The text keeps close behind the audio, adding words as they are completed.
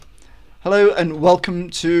Hello and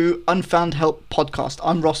welcome to Unfound Help podcast.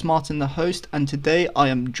 I'm Ross Martin, the host, and today I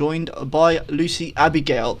am joined by Lucy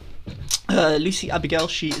Abigail. Lucy Abigail,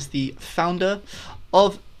 she is the founder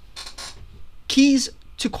of Keys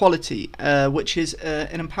to Quality, which is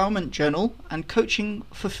an empowerment journal and coaching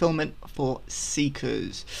fulfillment for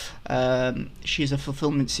seekers. She is a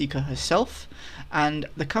fulfillment seeker herself, and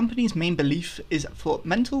the company's main belief is for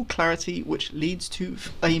mental clarity, which leads to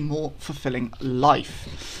a more fulfilling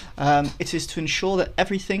life. It is to ensure that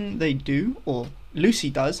everything they do, or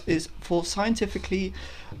Lucy does, is for scientifically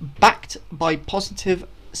backed by positive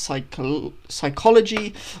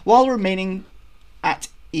psychology while remaining at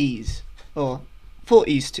ease, or for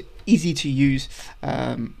easy to use,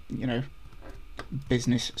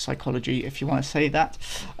 business psychology, if you want to say that.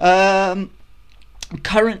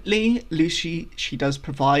 Currently, Lucy, she does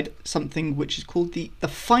provide something which is called the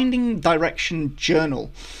Finding Direction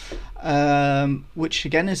Journal, which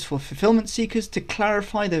again is for fulfillment seekers to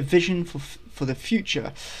clarify their vision for the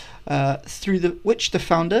future, through which the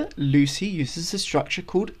founder, Lucy, uses a structure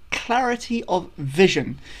called Clarity of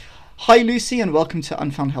Vision. Hi Lucy, and welcome to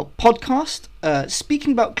Unfound Help podcast.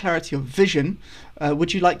 Speaking about clarity of vision,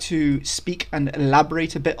 would you like to speak and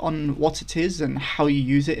elaborate a bit on what it is and how you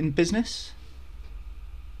use it in business?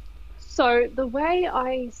 So the way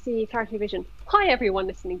I see clarity of vision, hi everyone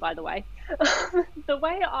listening, by the way. The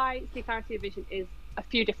way I see clarity of vision is a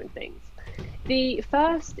few different things. The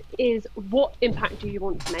first is, what impact do you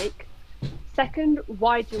want to make? Second,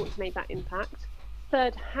 why do you want to make that impact?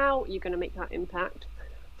 Third, how are you going to make that impact?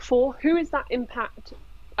 4, who is that impact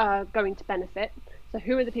going to benefit? So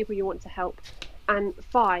who are the people you want to help? And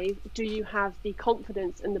 5, do you have the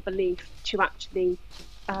confidence and the belief to actually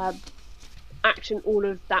action all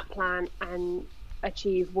of that plan and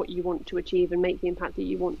achieve what you want to achieve and make the impact that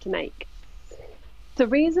you want to make? The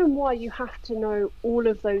reason why you have to know all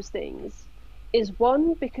of those things is,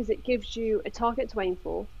 one, because it gives you a target to aim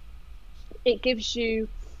for. It gives you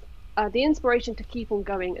the inspiration to keep on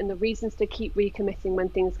going and the reasons to keep recommitting when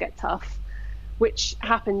things get tough, which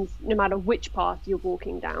happens no matter which path you're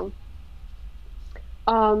walking down.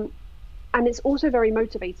 And it's also very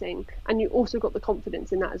motivating, and you also got the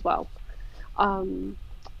confidence in that as well.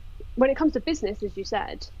 When it comes to business, as you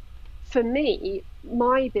said, for me,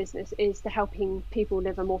 my business is to helping people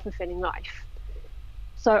live a more fulfilling life.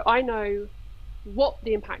 So I know what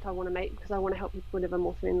the impact I want to make, because I want to help people live a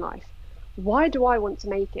more fulfilling life. Why do I want to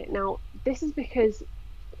make it? Now, this is because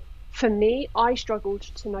for me, I struggled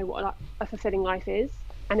to know what a fulfilling life is.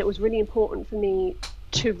 And it was really important for me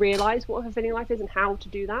to realize what a fulfilling life is and how to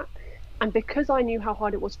do that. And because I knew how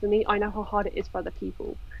hard it was for me, I know how hard it is for other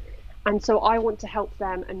people. And so I want to help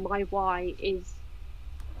them, and my why is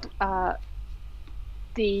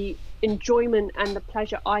the enjoyment and the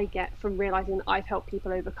pleasure I get from realizing that I've helped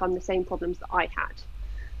people overcome the same problems that I had.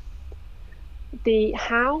 The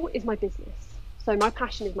how is my business. So my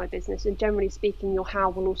passion is my business, and generally speaking, your how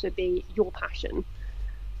will also be your passion.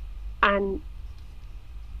 And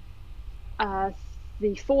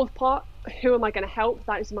the fourth part, who am I going to help?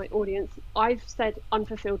 That is my audience. I've said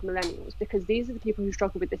unfulfilled millennials because these are the people who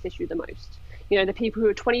struggle with this issue the most. You know, the people who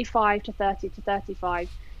are 25 to 30 to 35,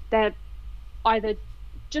 they're either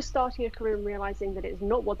just starting a career and realizing that it's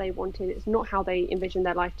not what they wanted, it's not how they envisioned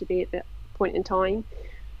their life to be at that point in time.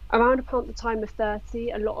 Around about the time of 30,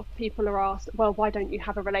 a lot of people are asked, well, why don't you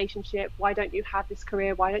have a relationship? Why don't you have this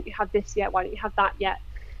career? Why don't you have this yet? Why don't you have that yet?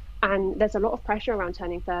 And there's a lot of pressure around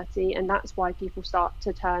turning 30, and that's why people start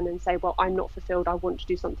to turn and say, well, I'm not fulfilled, I want to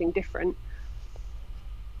do something different.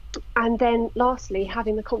 And then lastly,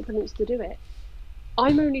 having the confidence to do it.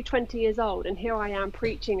 I'm only 20 years old, and here I am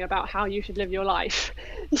preaching about how you should live your life.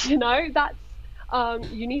 You know, that's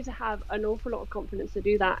you need to have an awful lot of confidence to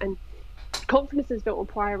do that. And confidence is built on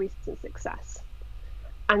prior recent success.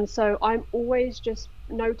 And so I'm always just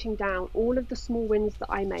noting down all of the small wins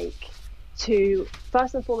that I make to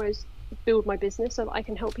first and foremost build my business so that I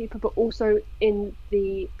can help people, but also in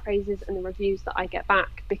the praises and the reviews that I get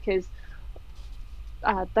back, because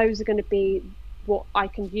those are going to be what I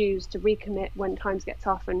can use to recommit when times get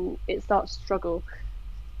tough and it starts to struggle.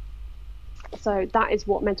 So that is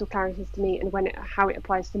what mental clarity is to me, and how it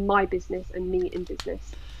applies to my business and me in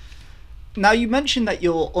business. Now, you mentioned that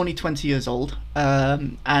you're only 20 years old,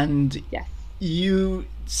 and Yes. you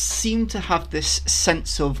seem to have this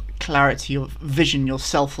sense of clarity of vision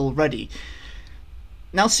yourself already.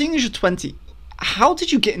 Now, seeing as you're 20, how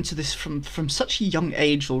did you get into this from such a young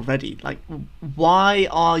age already? Like, why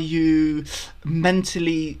are you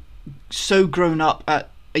mentally so grown up at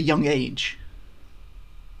a young age?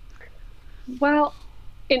 Well,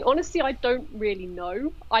 in honesty, I don't really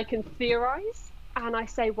know. I can theorize. And I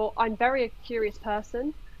say, well, I'm very a curious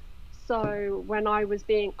person. So when I was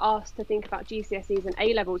being asked to think about GCSEs and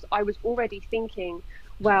A levels, I was already thinking,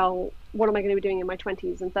 well, what am I going to be doing in my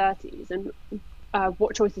 20s and 30s? And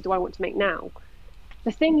what choices do I want to make now?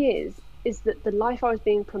 The thing is that the life I was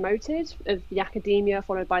being promoted of the academia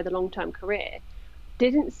followed by the long-term career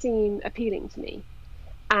didn't seem appealing to me.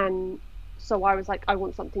 And so I was like, I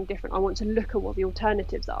want something different. I want to look at what the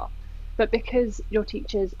alternatives are. But because your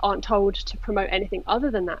teachers aren't told to promote anything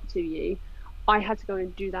other than that to you, I had to go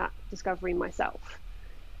and do that discovery myself.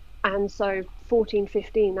 And so 14,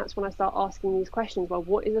 15, that's when I start asking these questions. Well,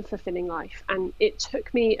 what is a fulfilling life? And it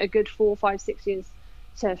took me a good 4, 5, 6 years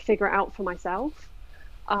to figure it out for myself.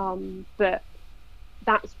 But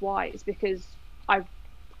that's why. It's because I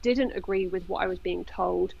didn't agree with what I was being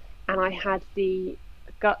told, and I had the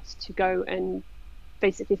guts to go and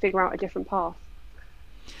basically figure out a different path.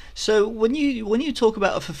 So when you talk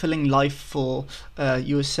about a fulfilling life for,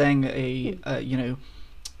 you were saying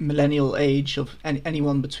millennial age of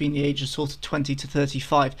anyone between the ages sort of 20 to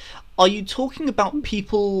 35, are you talking about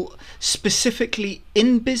people specifically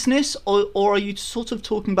in business, or are you sort of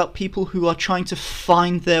talking about people who are trying to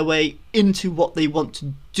find their way into what they want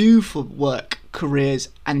to do for work, careers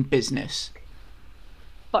and business?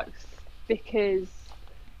 Both, because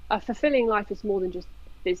a fulfilling life is more than just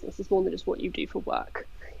business. It's more than just what you do for work.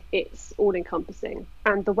 It's all encompassing.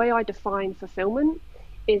 And the way I define fulfillment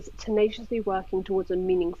is tenaciously working towards a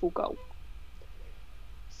meaningful goal.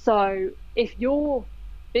 So if your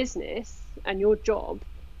business and your job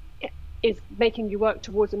is making you work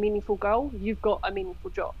towards a meaningful goal, you've got a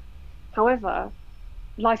meaningful job. However,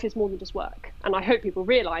 life is more than just work. And I hope people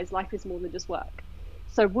realize life is more than just work.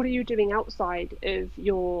 So what are you doing outside of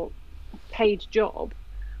your paid job,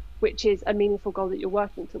 which is a meaningful goal that you're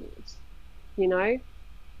working towards, you know?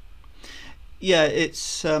 Yeah,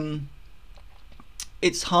 it's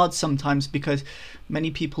hard sometimes because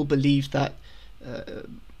many people believe that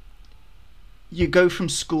you go from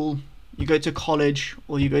school, you go to college,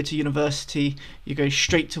 or you go to university, you go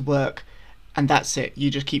straight to work, and that's it.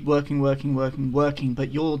 You just keep working.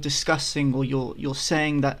 But you're discussing, or you're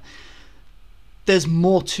saying that there's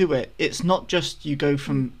more to it. It's not just you go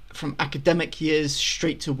from academic years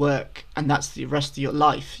straight to work and that's the rest of your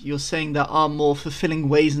life. You're saying there are more fulfilling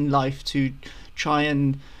ways in life to try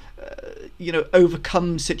and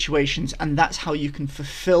overcome situations, and that's how you can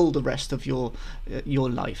fulfill the rest of your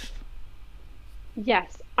life.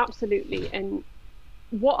 Yes, absolutely. And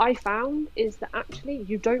what I found is that actually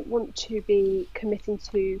you don't want to be committing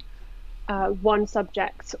to one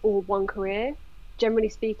subject or one career. Generally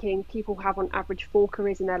speaking, people have on average 4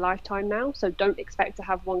 careers in their lifetime now, so don't expect to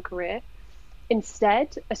have one career.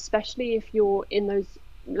 Instead, especially if you're in those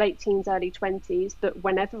late teens, early 20s, but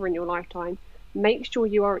whenever in your lifetime, make sure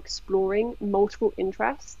you are exploring multiple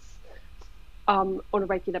interests on a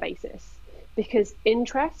regular basis, because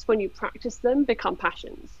interests, when you practice them, become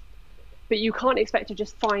passions. But you can't expect to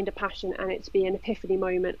just find a passion and it to be an epiphany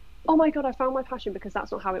moment. Oh my God, I found my passion, because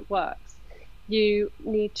that's not how it works. You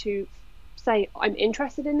need to say, I'm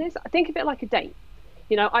interested in this. I think of it like a date.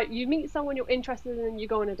 You meet someone you're interested in and you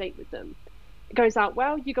go on a date with them. It goes out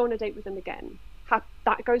well, you go on a date with them again.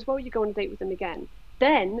 That goes well, you go on a date with them again.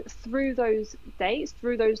 Then through those dates,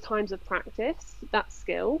 through those times of practice, that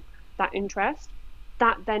skill, that interest,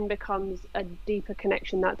 that then becomes a deeper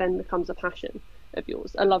connection, that then becomes a passion of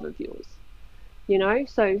yours, a love of yours.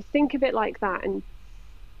 So think of it like that. And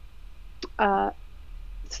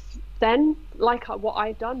then, like what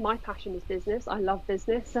I've done, my passion is business. I love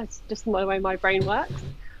business. That's just the way my brain works.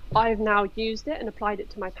 I've now used it and applied it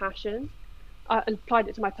to my passion. Applied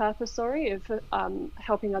it to my purpose, of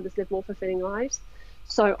helping others live more fulfilling lives.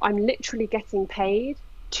 So I'm literally getting paid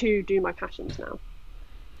to do my passions now.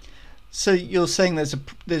 So you're saying there's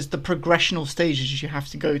the progressional stages you have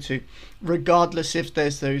to go to, regardless if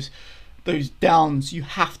there's those downs, you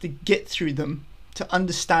have to get through them to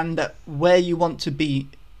understand that where you want to be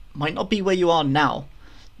might not be where you are now.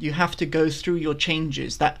 You have to go through your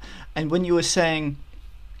changes. And when you were saying,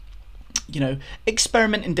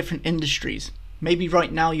 experiment in different industries. Maybe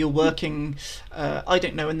right now you're working,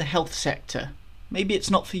 in the health sector. Maybe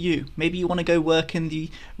it's not for you. Maybe you want to go work in the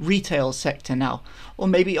retail sector now. Or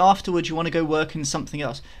maybe afterwards you want to go work in something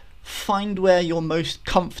else. Find where you're most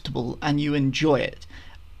comfortable and you enjoy it.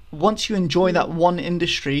 Once you enjoy that one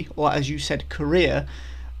industry, or as you said, career,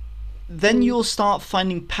 then you'll start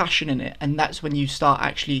finding passion in it. And that's when you start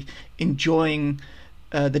actually enjoying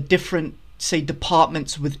the different, say,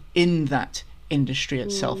 departments within that industry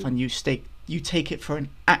itself, and you take it for an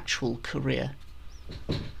actual career.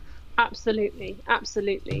 Absolutely.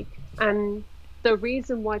 And the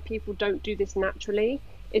reason why people don't do this naturally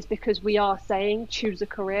is because we are saying choose a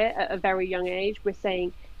career at a very young age. We're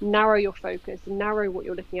saying narrow your focus, narrow what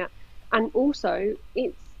you're looking at. And also,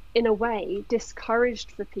 it's in a way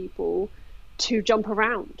discouraged for people to jump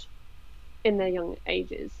around in their young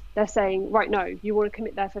ages. They're saying, right, no, you want to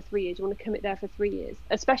commit there for 3 years, you want to commit there for 3 years,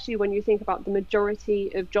 especially when you think about the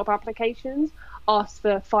majority of job applications ask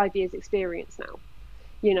for 5 years experience now.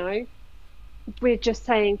 You know, we're just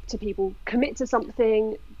saying to people, commit to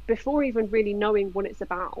something before even really knowing what it's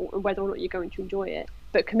about and whether or not you're going to enjoy it,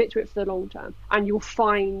 but commit to it for the long term, and you'll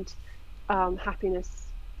find happiness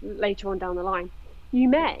later on down the line. You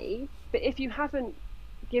may, but if you haven't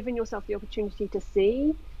given yourself the opportunity to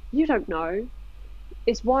see, you don't know.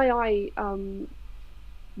 It's why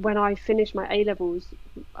when I finished my A-levels,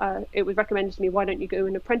 it was recommended to me, why don't you go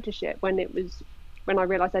an apprenticeship? When I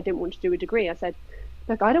realized I didn't want to do a degree, I said,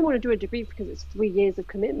 look, I don't want to do a degree because it's 3 years of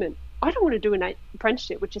commitment. I don't want to do an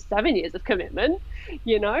apprenticeship, which is 7 years of commitment,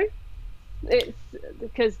 you know? It's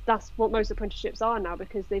because that's what most apprenticeships are now,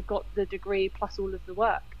 because they've got the degree plus all of the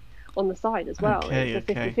work on the side as well. Okay, it's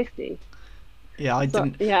a 50-50. Yeah,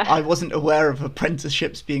 I wasn't aware of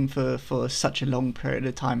apprenticeships being for such a long period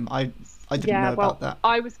of time. I didn't know about that.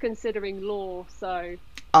 I was considering law, so.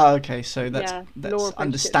 Oh, okay, so that's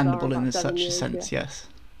understandable in such a sense, yes.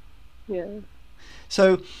 Yeah.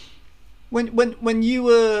 So, when you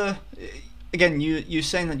were, again, you're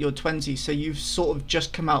saying that you're 20, so you've sort of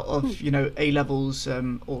just come out of A-levels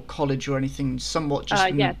or college or anything, somewhat just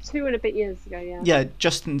 2 and a bit years ago. Yeah,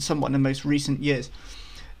 just in somewhat in the most recent years.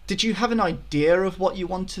 Did you have an idea of what you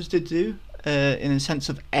wanted to do, in a sense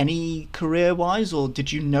of any career-wise, or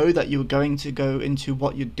did you know that you were going to go into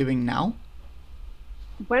what you're doing now?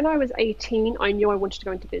 When I was 18, I knew I wanted to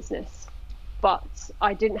go into business, but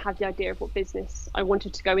I didn't have the idea of what business I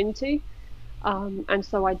wanted to go into. And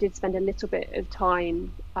so I did spend a little bit of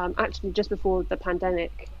time, actually just before the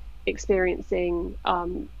pandemic, experiencing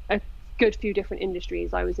a good few different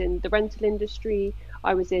industries. I was in the rental industry,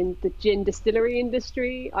 I was in the gin distillery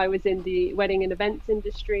industry, I was in the wedding and events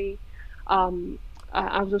industry. I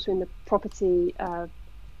was also in the property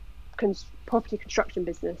construction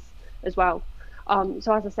business as well.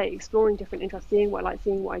 So as I say, exploring different interests, seeing what I liked,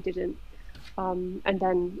 seeing what I didn't. And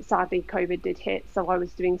then sadly COVID did hit, so I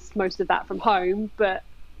was doing most of that from home, but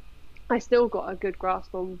I still got a good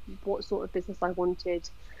grasp on what sort of business I wanted.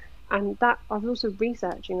 And that I was also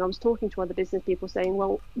researching, I was talking to other business people saying,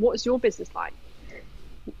 well, what's your business like?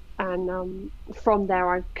 And from there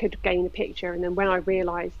I could gain a picture. And then when I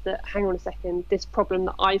realized that, hang on a second, this problem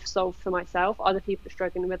that I've solved for myself, other people are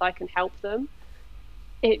struggling with, I can help them.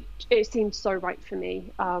 It seemed so right for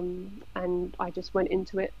me, and I just went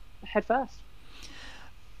into it head first.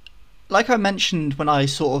 Like I mentioned when I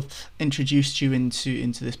sort of introduced you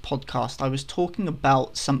into this podcast, I was talking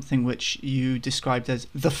about something which you described as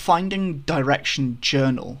the Finding Direction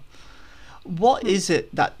Journal. What is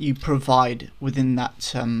it that you provide within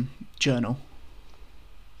that journal?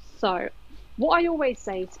 So what I always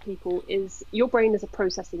say to people is your brain is a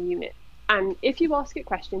processing unit, and if you ask it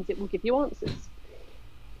questions, it will give you answers.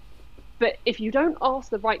 But if you don't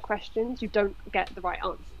ask the right questions, you don't get the right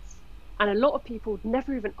answers. And a lot of people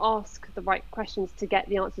never even ask the right questions to get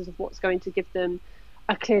the answers of what's going to give them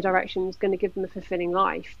a clear direction, is going to give them a fulfilling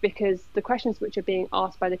life, because the questions which are being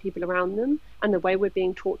asked by the people around them and the way we're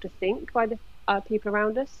being taught to think by the people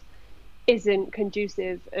around us isn't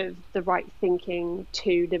conducive of the right thinking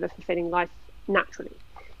to live a fulfilling life naturally,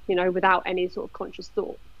 without any sort of conscious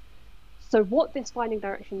thought. So what this Finding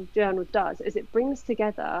Direction Journal does is it brings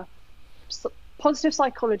together positive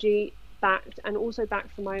psychology backed, and also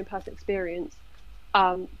backed from my own personal experience,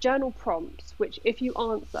 journal prompts, which if you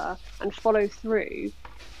answer and follow through,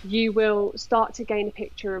 you will start to gain a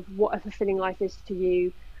picture of what a fulfilling life is to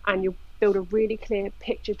you, and you'll build a really clear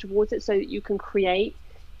picture towards it so that you can create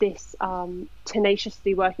this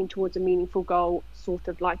tenaciously working towards a meaningful goal sort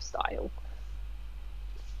of lifestyle.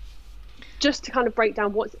 Just to kind of break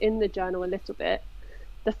down what's in the journal a little bit,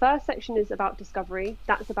 the first section is about discovery.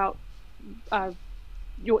 That's about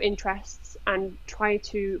your interests, and try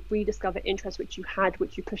to rediscover interests which you had,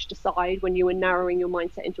 which you pushed aside when you were narrowing your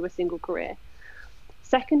mindset into a single career.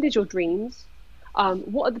 Second is your dreams.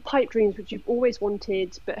 What are the pipe dreams which you've always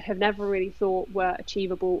wanted but have never really thought were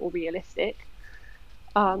achievable or realistic?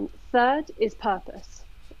 Third is purpose,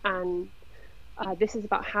 and this is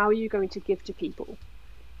about how you're going to give to people.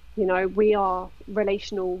 We are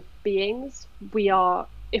relational beings.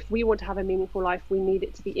 If we want to have a meaningful life, we need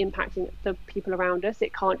it to be impacting the people around us.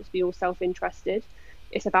 It can't just be all self-interested.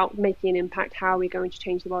 It's about making an impact. How are we going to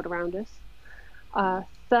change the world around us?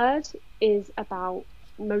 Third is about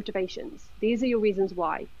motivations. These are your reasons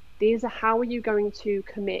why. These are how are you going to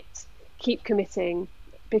keep committing,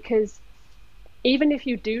 because even if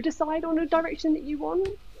you do decide on a direction that you want,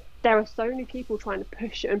 there are so many people trying to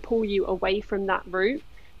push and pull you away from that route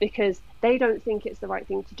because they don't think it's the right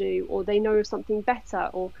thing to do, or they know of something better,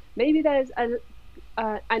 or maybe there's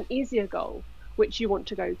an easier goal which you want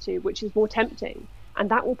to go to, which is more tempting, and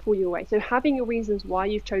that will pull you away. So having your reasons why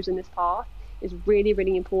you've chosen this path is really,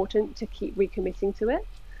 really important to keep recommitting to it.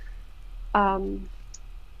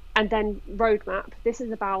 And then roadmap. This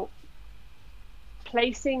is about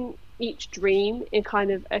placing each dream in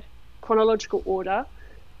kind of a chronological order.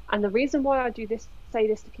 And the reason why I say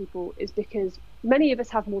this to people is because many of us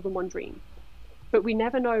have more than one dream, but we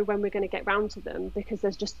never know when we're going to get round to them because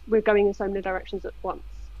we're going in so many directions at once.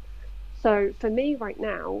 So for me right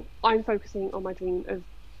now, I'm focusing on my dream of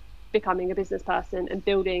becoming a business person and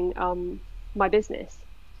building my business.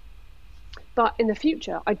 But in the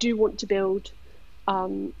future, I do want to build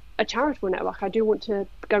a charitable network. I do want to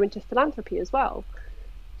go into philanthropy as well.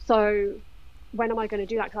 So when am I going to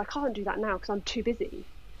do that? Because I can't do that now because I'm too busy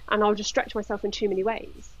and I'll just stretch myself in too many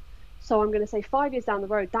ways. So I'm going to say 5 years down the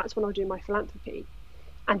road, that's when I'll do my philanthropy.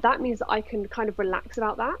 And that means that I can kind of relax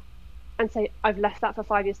about that and say, I've left that for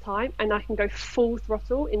 5 years' time and I can go full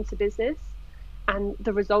throttle into business. And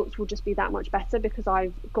the results will just be that much better because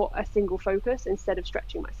I've got a single focus instead of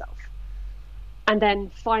stretching myself. And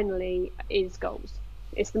then finally is goals.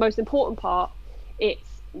 It's the most important part.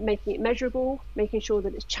 It's making it measurable, making sure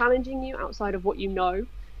that it's challenging you outside of what you know,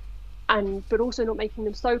 but also not making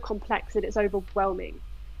them so complex that it's overwhelming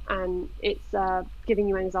and it's giving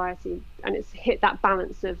you anxiety, and it's hit that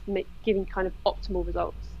balance of giving kind of optimal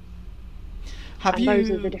results. Those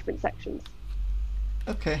are the different sections.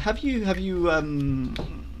 Okay. Have you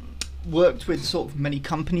worked with sort of many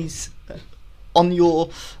companies on your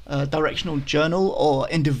directional journal, or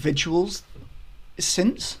individuals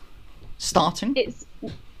since starting?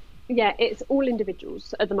 It's all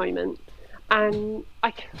individuals at the moment, and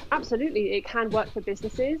absolutely it can work for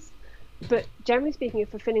businesses, but generally speaking, a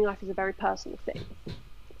fulfilling life is a very personal thing,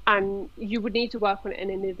 and you would need to work on it on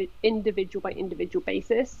an individual by individual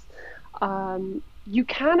basis. You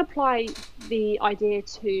can apply the idea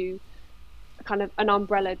to kind of an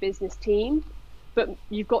umbrella business team, but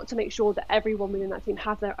you've got to make sure that everyone within that team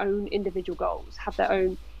have their own individual goals, have their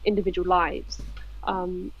own individual lives,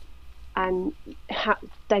 and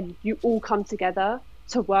then you all come together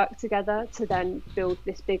to work together to then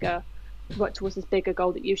work towards this bigger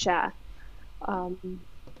goal that you share,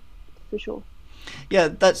 for sure. Yeah,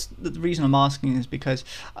 that's the reason I'm asking, is because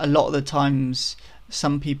a lot of the times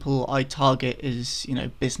some people I target is,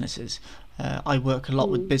 businesses. I work a lot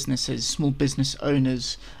with businesses, small business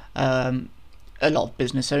owners. A lot of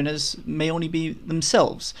business owners may only be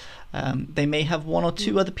themselves. They may have one or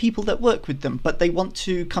two other people that work with them, but they want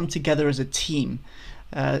to come together as a team.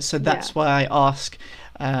 So that's why I ask,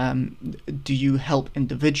 do you help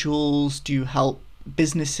individuals? Do you help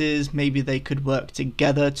businesses? Maybe they could work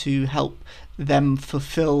together to help them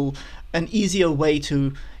fulfill an easier way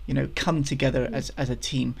to, come together as a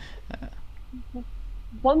team.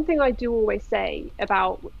 One thing I do always say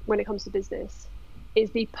about when it comes to business is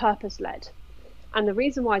be purpose-led. And the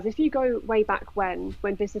reason why is, if you go way back when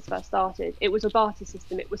business first started, it was a barter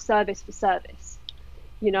system. It was service for service.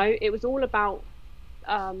 It was all about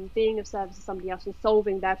being of service to somebody else and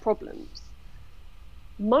solving their problems.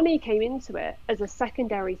 Money came into it as a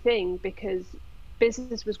secondary thing because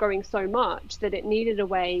business was growing so much that it needed a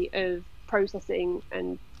way of processing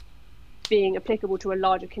and being applicable to a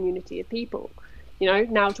larger community of people.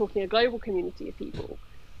 Now talking a global community of people.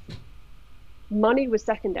 Money was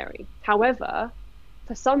secondary. However,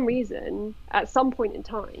 for some reason, at some point in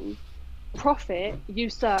time, profit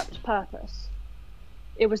usurped purpose.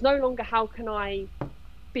 It was no longer how can I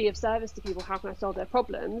be of service to people, how can I solve their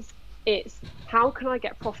problems? It's how can I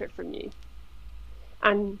get profit from you?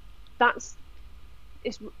 And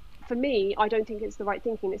for me, I don't think it's the right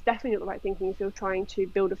thinking. It's definitely not the right thinking if you're trying to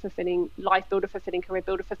build a fulfilling life, build a fulfilling career,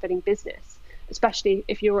 build a fulfilling business, especially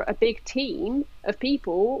if you're a big team of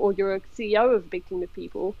people or you're a CEO of a big team of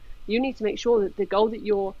people. You need to make sure that the goal that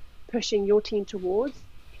you're pushing your team towards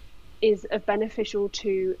is beneficial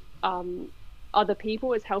to other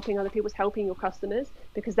people, is helping other people, is helping your customers,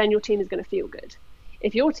 because then your team is going to feel good.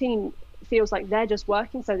 If your team feels like they're just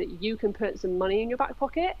working so that you can put some money in your back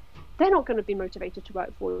pocket, they're not going to be motivated to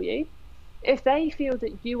work for you. If they feel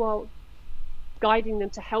that you are guiding them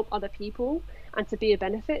to help other people and to be a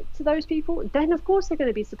benefit to those people, then of course they're going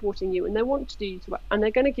to be supporting you and they want to do you to work, and they're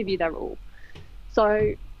going to give you their all.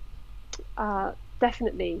 So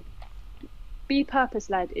definitely be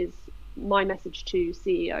purpose-led is my message to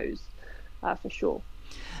CEOs for sure.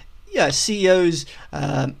 Yeah, CEOs,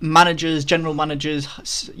 managers, general managers,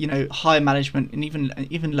 higher management, and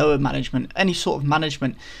even lower management, any sort of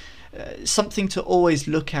management. Something to always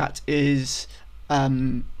look at is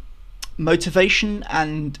motivation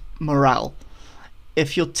and morale.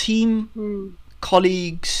 If your team,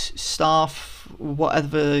 colleagues, staff,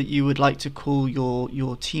 whatever you would like to call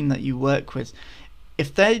your team that you work with,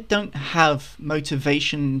 if they don't have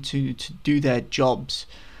motivation to do their jobs,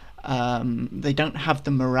 they don't have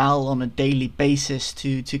the morale on a daily basis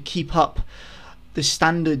to keep up the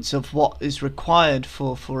standards of what is required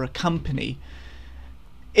for a company,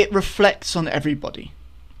 it reflects on everybody.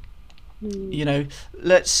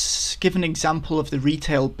 Let's give an example of the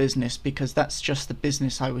retail business, because that's just the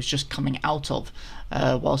business I was just coming out of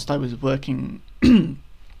whilst I was working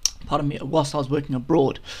whilst I was working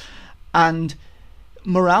abroad. And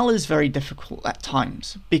morale is very difficult at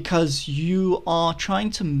times because you are trying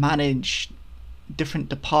to manage different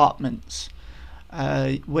departments.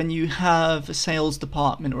 When you have a sales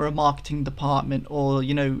department or a marketing department, or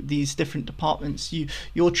these different departments,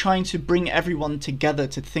 you're trying to bring everyone together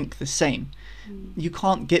to think the same. You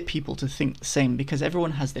can't get people to think the same because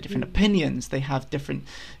everyone has their different opinions. They have different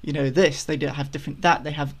this, they have different that,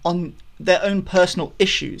 they have on their own personal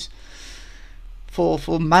issues.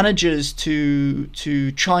 For managers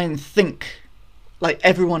to try and think like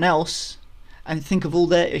everyone else and think of all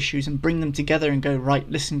their issues and bring them together and go, right,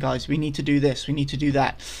 listen guys, we need to do this, we need to do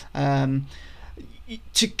that.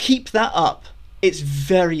 To keep that up, it's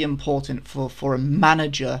very important for a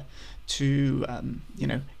manager to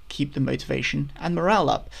keep the motivation and morale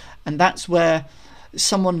up. And that's where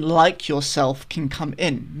someone like yourself can come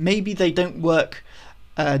in. Maybe they don't work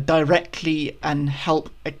directly and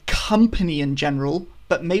help a company in general,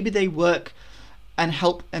 but maybe they work and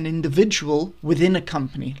help an individual within a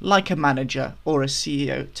company, like a manager or a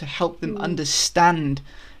CEO, to help them understand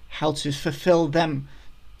how to fulfill them,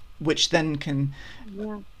 which then can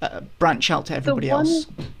branch out to everybody else.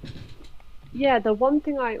 Yeah, the one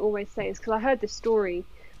thing I always say is, because I heard this story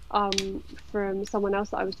from someone else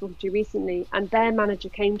that I was talking to recently, and their manager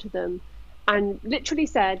came to them and literally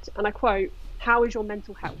said, and I quote, "How is your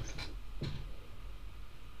mental health?"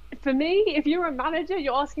 For me, if you're a manager,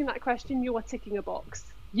 you're asking that question, you are ticking a box.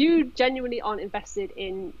 You genuinely aren't invested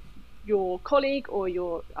in your colleague or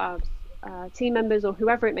your team members or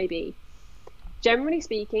whoever it may be. Generally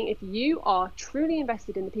speaking, if you are truly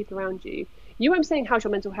invested in the people around you, you won't be saying, "How's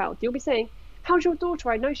your mental health?" You'll be saying, "How's your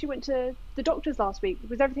daughter? I know she went to the doctor's last week.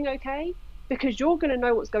 Was everything okay?" Because you're going to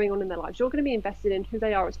know what's going on in their lives. You're going to be invested in who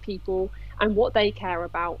they are as people and what they care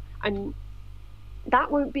about. And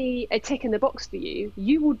that won't be a tick in the box for you.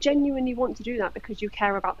 You will genuinely want to do that because you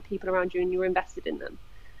care about the people around you and you're invested in them.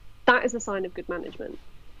 That is a sign of good management.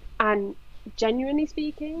 And genuinely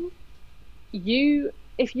speaking,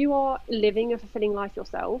 if you are living a fulfilling life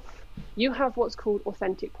yourself, you have what's called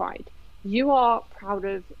authentic pride. You are proud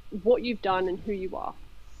of what you've done and who you are.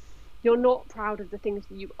 You're not proud of the things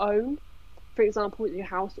that you own. For example, your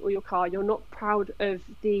house or your car. You're not proud of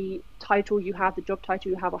the title you have, the job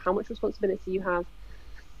title you have, or how much responsibility you have.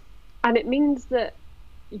 And it means that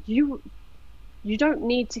you don't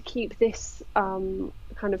need to keep this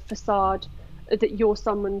kind of facade that you're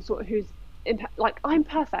someone sort of who's like, "I'm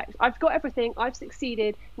perfect, I've got everything, I've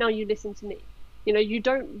succeeded, now you listen to me." You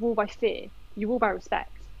don't rule by fear, you rule by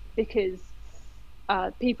respect, because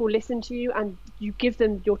people listen to you and you give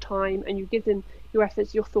them your time and you give them your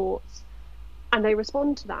efforts, your thoughts, and they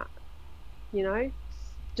respond to that.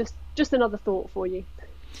 Just another thought for you.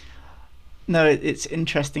 No, it's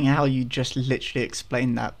interesting how you just literally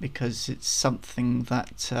explained that, because it's something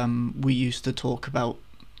that we used to talk about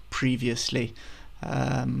previously.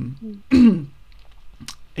 Again,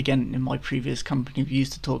 in my previous company, we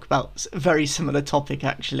used to talk about a very similar topic,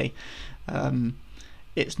 actually.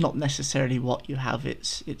 It's not necessarily what you have,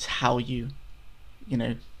 it's how you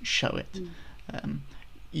show it.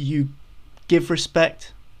 You give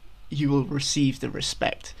respect, you will receive the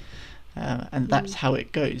respect. And that's how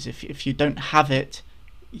it goes. If you don't have it,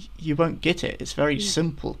 you won't get it. It's very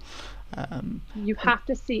simple. You have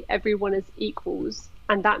to see everyone as equals,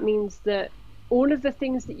 and that means that all of the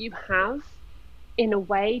things that you have, in a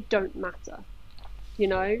way, don't matter.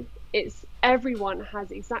 It's everyone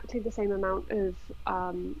has exactly the same amount of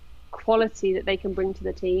quality that they can bring to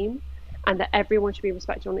the team, and that everyone should be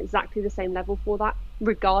respected on exactly the same level for that,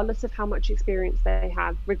 regardless of how much experience they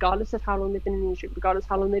have, regardless of how long they've been in the industry, regardless of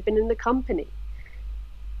how long they've been in the company.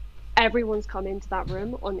 Everyone's come into that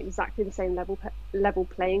room on exactly the same level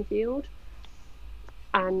playing field.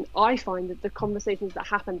 And I find that the conversations that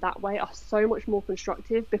happen that way are so much more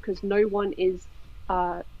constructive because no one is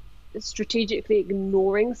strategically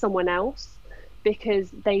ignoring someone else because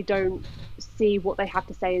they don't see what they have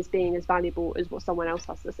to say as being as valuable as what someone else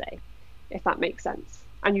has to say, if that makes sense.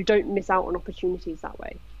 And you don't miss out on opportunities that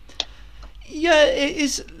way. Yeah,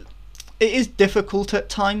 it is difficult at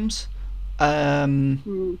times.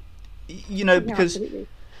 You know, because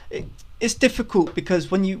it's difficult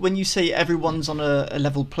because when you say everyone's on a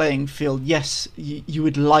level playing field, yes, you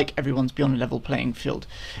would like everyone to be on a level playing field.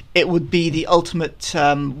 It would be the ultimate,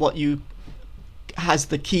 what you has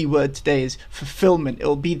the key word today is fulfillment. It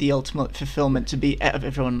will be the ultimate fulfillment to be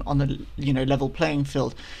everyone on a level playing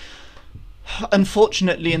field.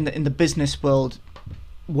 Unfortunately, in the business world,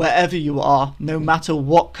 wherever you are, no matter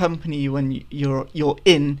what company you're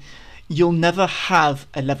in, you'll never have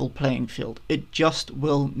a level playing field. It just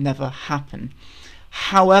will never happen.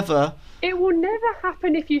 However, it will never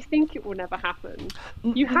happen if you think it will never happen.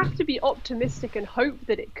 You have to be optimistic and hope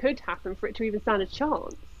that it could happen for it to even stand a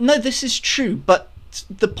chance. No, this is true, but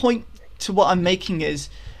the point to what I'm making is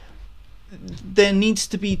there needs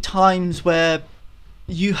to be times where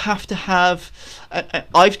you have to have,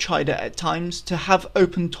 I've tried it at times, to have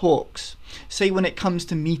open talks. Say when it comes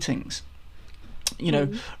to meetings,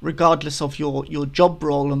 regardless of your job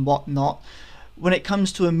role and whatnot, when it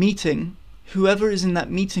comes to a meeting, whoever is in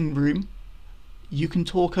that meeting room, you can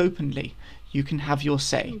talk openly. You can have your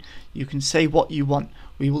say. You can say what you want.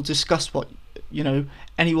 We will discuss what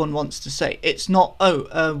anyone wants to say. It's not,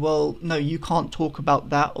 well, no, you can't talk about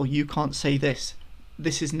that, or you can't say this.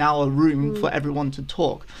 This is now a room for everyone to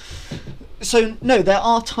talk. So no, there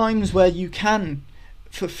are times where you can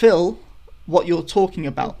fulfill what you're talking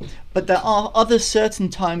about, but there are other certain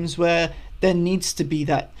times where there needs to be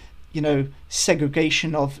that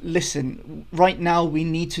segregation of, listen, right now we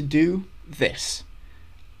need to do this.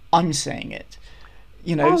 I'm saying it.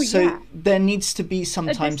 There needs to be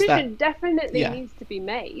sometimes a decision definitely needs to be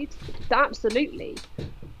made. Absolutely.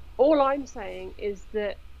 All I'm saying is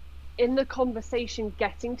that in the conversation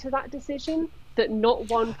getting to that decision, that not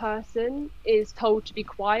one person is told to be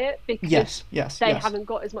quiet because they haven't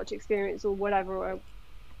got as much experience or whatever. Or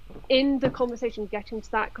in the conversation getting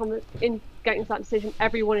to that decision,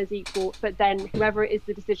 everyone is equal, but then whoever is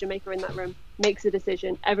the decision maker in that room makes a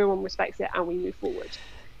decision, everyone respects it, and we move forward.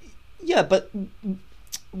 Yeah, but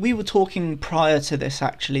we were talking prior to this,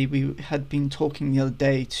 actually. We had been talking the other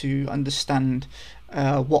day to understand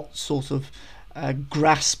what sort of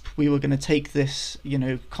grasp we were going to take this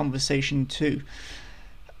conversation to,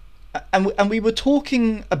 and we were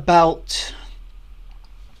talking about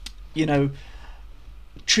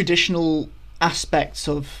traditional aspects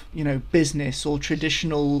of business or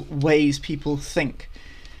traditional ways people think,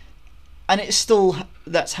 and it's still,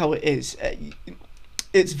 that's how it is.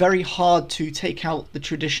 It's very hard to take out the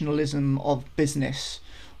traditionalism of business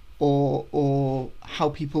or how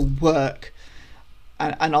people work.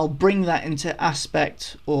 And I'll bring that into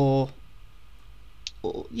aspect into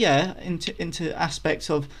aspects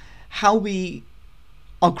of how we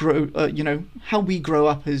how we grow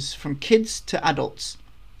up as from kids to adults.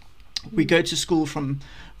 We go to school from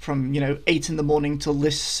 8 in the morning till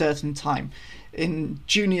this certain time. In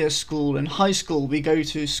junior school and high school, we go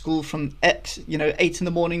to school from 8 in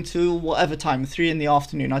the morning to whatever time, 3 in the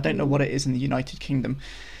afternoon. I don't know what it is in the United Kingdom.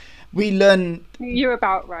 We learn... You're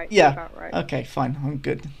about right. Yeah. You're about right. Okay, fine. I'm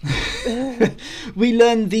good. We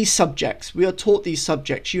learn these subjects. We are taught these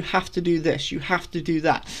subjects. You have to do this. You have to do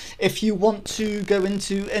that. If you want to go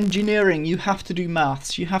into engineering, you have to do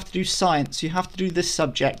maths. You have to do science. You have to do this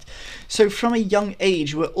subject. So from a young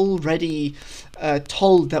age, we're already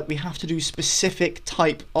told that we have to do specific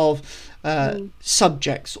type of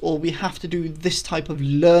subjects, or we have to do this type of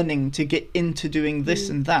learning to get into doing this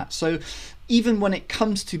and that. So even when it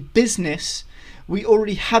comes to business, we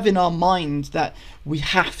already have in our mind that we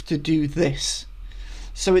have to do this.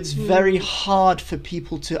 So it's very hard for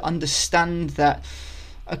people to understand that,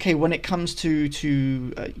 okay, when it comes to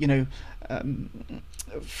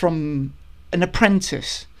from an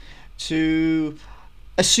apprentice to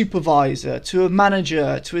a supervisor to a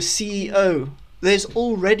manager to a CEO, there's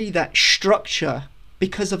already that structure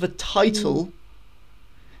because of a title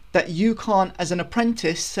that you can't, as an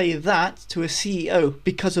apprentice, say that to a CEO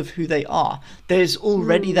because of who they are. There's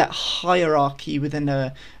already that hierarchy within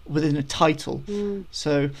a title.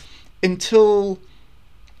 So until,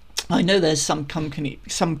 I know there's some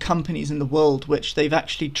companies in the world which they've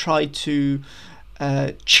actually tried to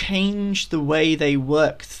change the way they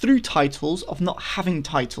work through titles, of not having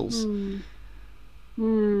titles,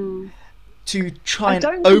 to try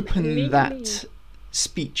and open that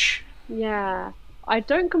speech. Yeah. I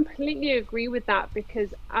don't completely agree with that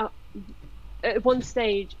because at one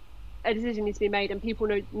stage, a decision needs to be made, and people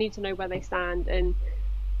need to know where they stand. And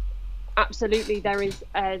absolutely, there is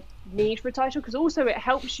a need for a title because also it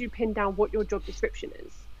helps you pin down what your job description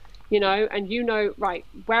is, and right,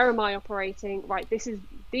 where am I operating? Right,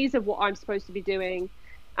 these are what I'm supposed to be doing,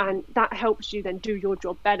 and that helps you then do your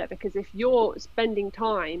job better. Because if you're spending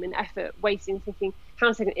time and effort wasting thinking, hang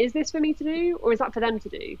on a second, is this for me to do or is that for them to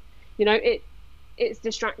do? It's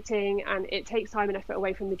distracting and it takes time and effort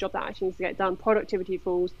away from the job that actually needs to get done. Productivity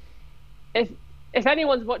falls. If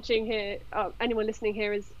anyone's watching here, anyone listening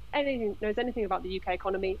here knows anything about the UK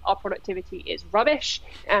economy, our productivity is rubbish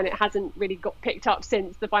and it hasn't really got picked up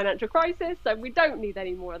since the financial crisis, so we don't need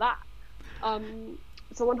any more of that.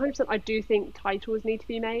 So 100% I do think titles need to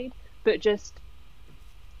be made, but just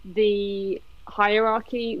the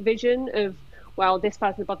hierarchy vision of, well, this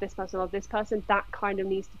person above this person above this person, that kind of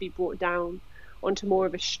needs to be brought down onto more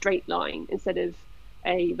of a straight line instead of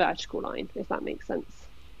a vertical line, if that makes sense.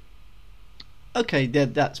 Okay,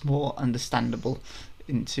 that's more understandable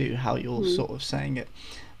into how you're sort of saying it.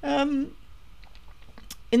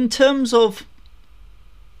 In terms of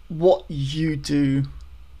what you do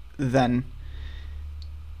then,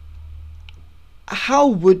 how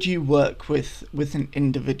would you work with an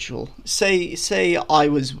individual? Say I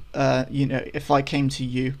was, if I came to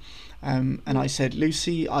you and I said,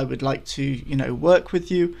 Lucy, I would like to, work with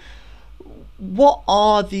you. What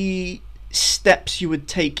are the steps you would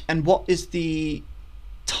take and what is the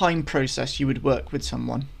time process you would work with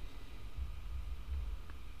someone?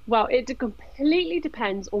 Well, it completely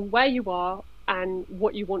depends on where you are and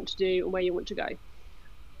what you want to do and where you want to go.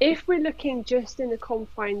 If we're looking just in the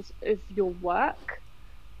confines of your work,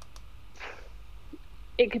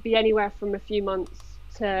 it could be anywhere from a few months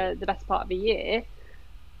to the best part of a year,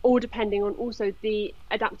 all depending on also the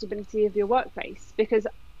adaptability of your workplace. Because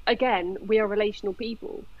again, we are relational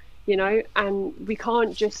people, and we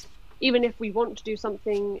can't just, even if we want to do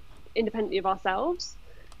something independently of ourselves,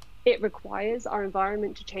 it requires our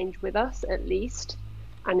environment to change with us at least.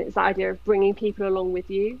 And it's that idea of bringing people along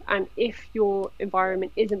with you. And if your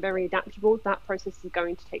environment isn't very adaptable, that process is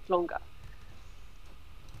going to take longer.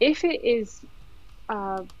 If it is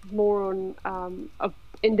more on an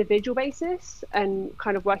individual basis and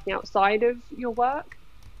kind of working outside of your work,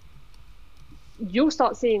 you'll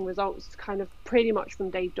start seeing results kind of pretty much from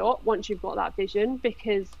day dot once you've got that vision.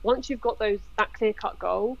 Because once you've got that clear-cut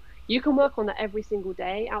goal, you can work on that every single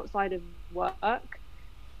day outside of work.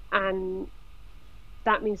 And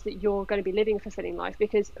that means that you're going to be living a fulfilling life,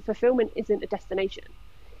 because fulfillment isn't a destination.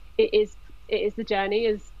 It is the journey,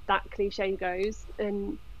 as that cliche goes.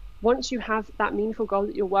 And once you have that meaningful goal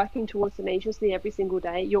that you're working towards tenaciously every single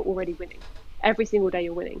day, you're already winning. Every single day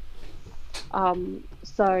you're winning. And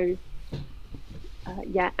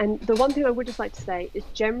the one thing I would just like to say is,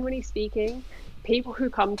 generally speaking, people who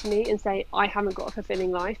come to me and say, I haven't got a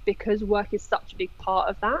fulfilling life, because work is such a big part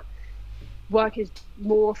of that. Work is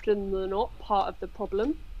more often than not part of the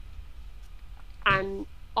problem. And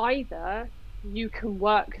either you can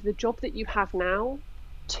work the job that you have now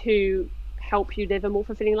to help you live a more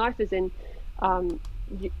fulfilling life, as in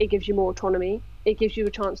it gives you more autonomy, it gives you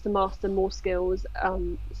a chance to master more skills.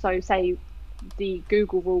 So say the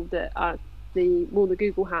Google rule that the rule that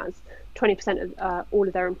Google has, 20% of all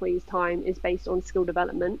of their employees' time is based on skill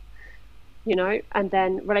development, and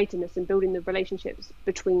then relatedness and building the relationships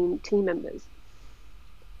between team members.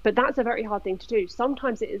 But that's a very hard thing to do.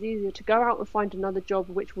 Sometimes it is easier to go out and find another job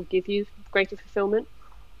which will give you greater fulfillment,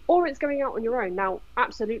 or it's going out on your own. Now,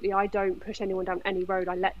 absolutely, I don't push anyone down any road.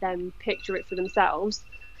 I let them picture it for themselves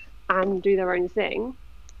and do their own thing.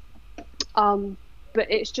 But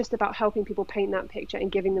it's just about helping people paint that picture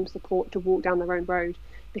and giving them support to walk down their own road,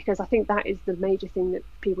 because I think that is the major thing that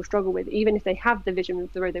people struggle with. Even if they have the vision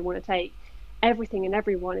of the road they want to take, everything and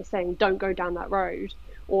everyone is saying, don't go down that road,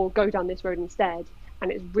 or go down this road instead.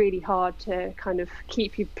 And it's really hard to kind of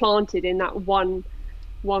keep you planted in that one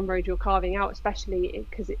road you're carving out, especially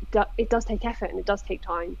because it does take effort and it does take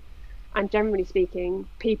time. And generally speaking,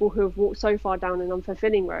 people who have walked so far down an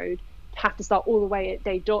unfulfilling road have to start all the way at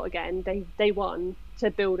day dot again, day one, to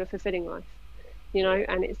build a fulfilling life,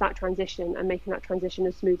 and it's that transition and making that transition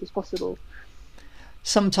as smooth as possible.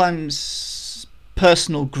 Sometimes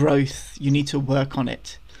personal growth, you need to work on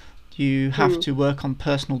it. You have to work on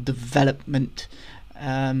personal development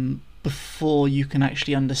before you can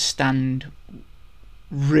actually understand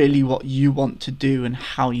really what you want to do and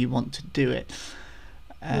how you want to do it.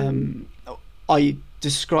 I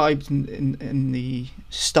described in the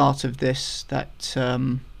start of this that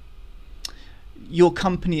your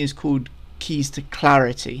company is called Keys to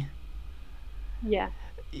Clarity. Yeah.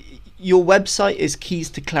 Your website is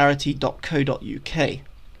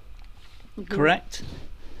keystoclarity.co.uk, correct?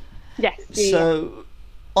 Yes. So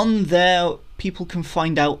on there, people can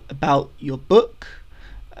find out about your book,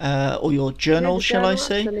 or your journal, shall I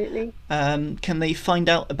say? Absolutely. Can they find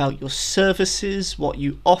out about your services, what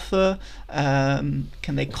you offer? Can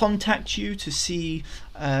they contact you to see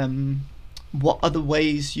what other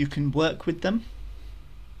ways you can work with them?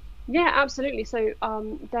 Yeah, absolutely. So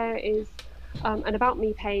there is an About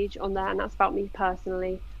Me page on there, and that's about me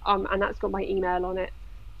personally, and that's got my email on it.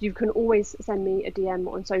 You can always send me a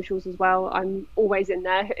DM on socials as well. I'm always in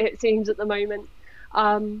there, it seems, at the moment.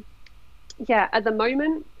 Yeah, at the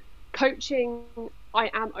moment, coaching I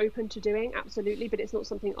am open to doing, absolutely, but it's not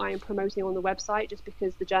something I am promoting on the website just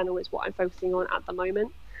because the journal is what I'm focusing on at the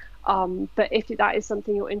moment. But if that is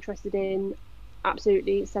something you're interested in,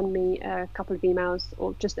 absolutely send me a couple of emails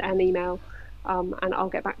or just an email, and I'll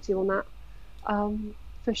get back to you on that,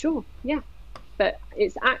 for sure. Yeah. But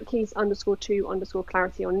it's at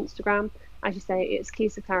keys_2_clarity on Instagram. As you say, it's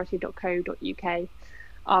keystoclarity.co.uk.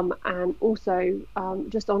 And also,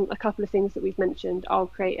 just on a couple of things that we've mentioned, I'll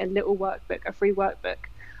create a little workbook, a free workbook,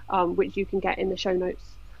 which you can get in the show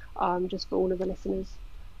notes, just for all of the listeners,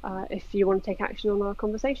 if you want to take action on our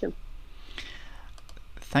conversation.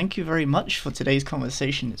 Thank you very much for today's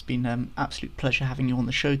conversation. It's been an absolute pleasure having you on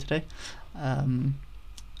the show today.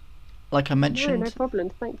 Like I mentioned, No problem.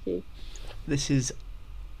 Thank you. This is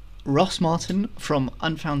Ross Martin from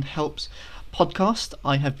Unfound Helps podcast.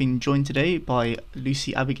 I have been joined today by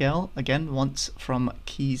Lucy Abigail, again, once from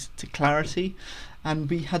Keys to Clarity, and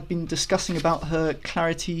we had been discussing about her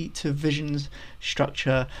clarity to visions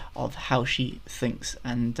structure of how she thinks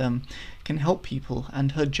and can help people,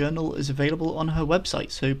 and her journal is available on her website,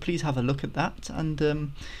 so please have a look at that. And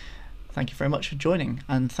thank you very much for joining,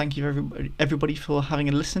 and thank you everybody for having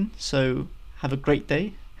a listen. So have a great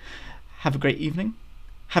day, have a great evening,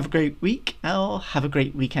 have a great week, or have a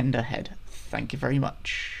great weekend ahead. Thank you very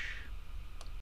much.